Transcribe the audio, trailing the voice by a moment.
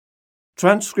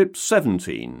Transcript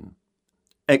 17.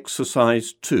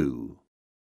 Exercise 2.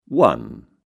 1.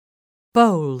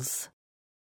 Bowls.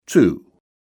 2.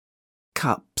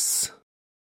 Cups.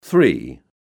 3.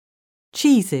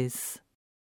 Cheeses.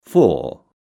 4.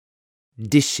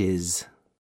 Dishes.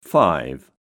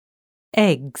 5.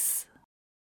 Eggs.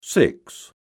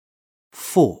 6.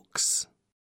 Forks.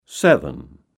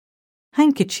 7.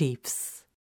 Handkerchiefs.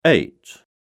 8.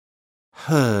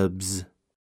 Herbs.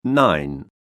 9.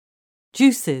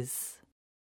 Juices.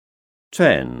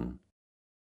 10.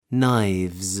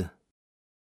 Knives.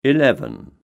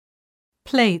 11.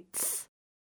 Plates.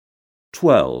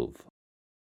 12.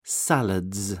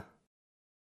 Salads.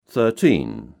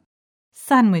 13.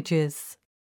 Sandwiches.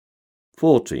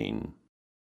 14.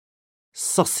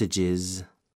 Sausages.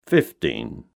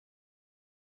 15.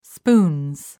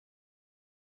 Spoons.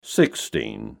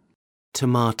 16.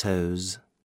 Tomatoes.